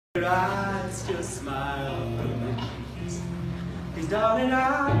Your eyes just smile through my cheeks. 'Cause darling,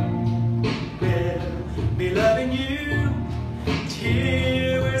 I will be loving you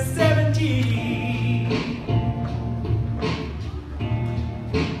till we're 17.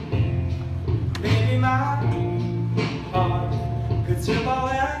 Maybe my heart could slip all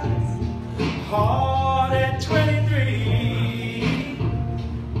as hard at 23.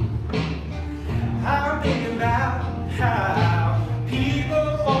 I'm thinking about how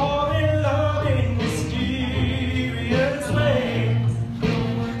people fall in love in mysterious ways.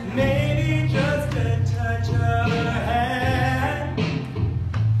 Maybe just a touch of a hand.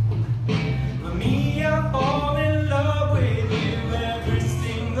 For me, I fall in love with you every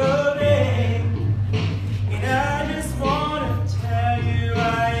single day. And I just want to tell you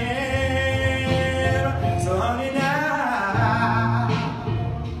I am. So honey, now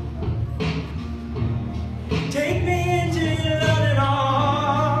take me into your loving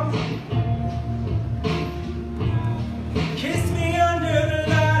arms. Kiss me under the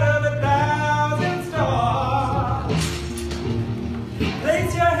light of 1,000 stars.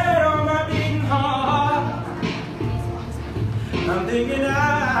 Place your head on my beating heart. I'm thinking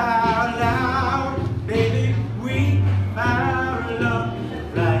out loud, baby, we found love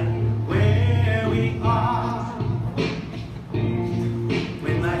right where we are.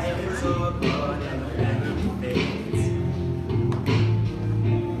 When my head is so broad and my memory fades,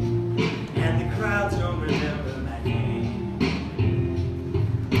 and the crowds don't remember my name.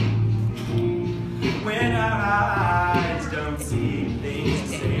 When our eyes don't see things the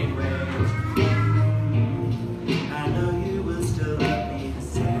same way, I know you will still love me the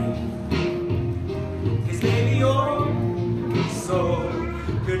same. 'Cause baby, your soul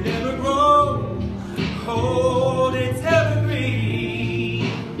could never grow old, it's evergreen.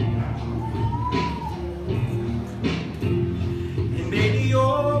 And baby,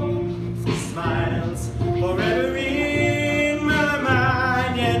 your smiles forever in my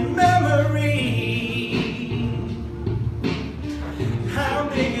mind and memory. I'm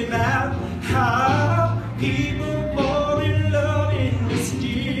thinking about how people fall in love in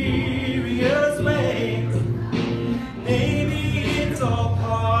mysterious ways. Maybe it's all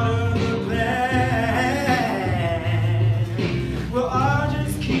part of the plan. Well, I'll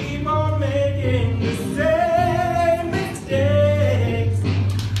just keep on making the same mistakes,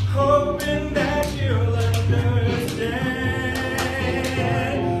 hoping that you'll understand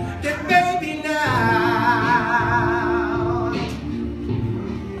that maybe now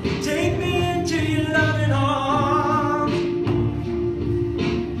take me into your loving arms.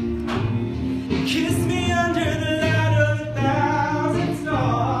 Kiss me under the light of 1,000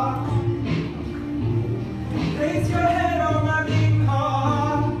 stars. Place your head on my beating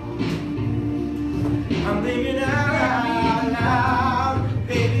heart. I'm thinking out loud,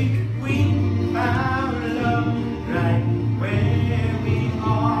 baby, we found love right where we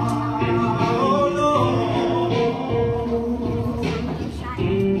are. Oh Lord.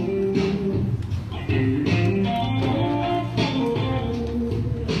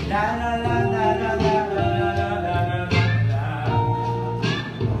 La la la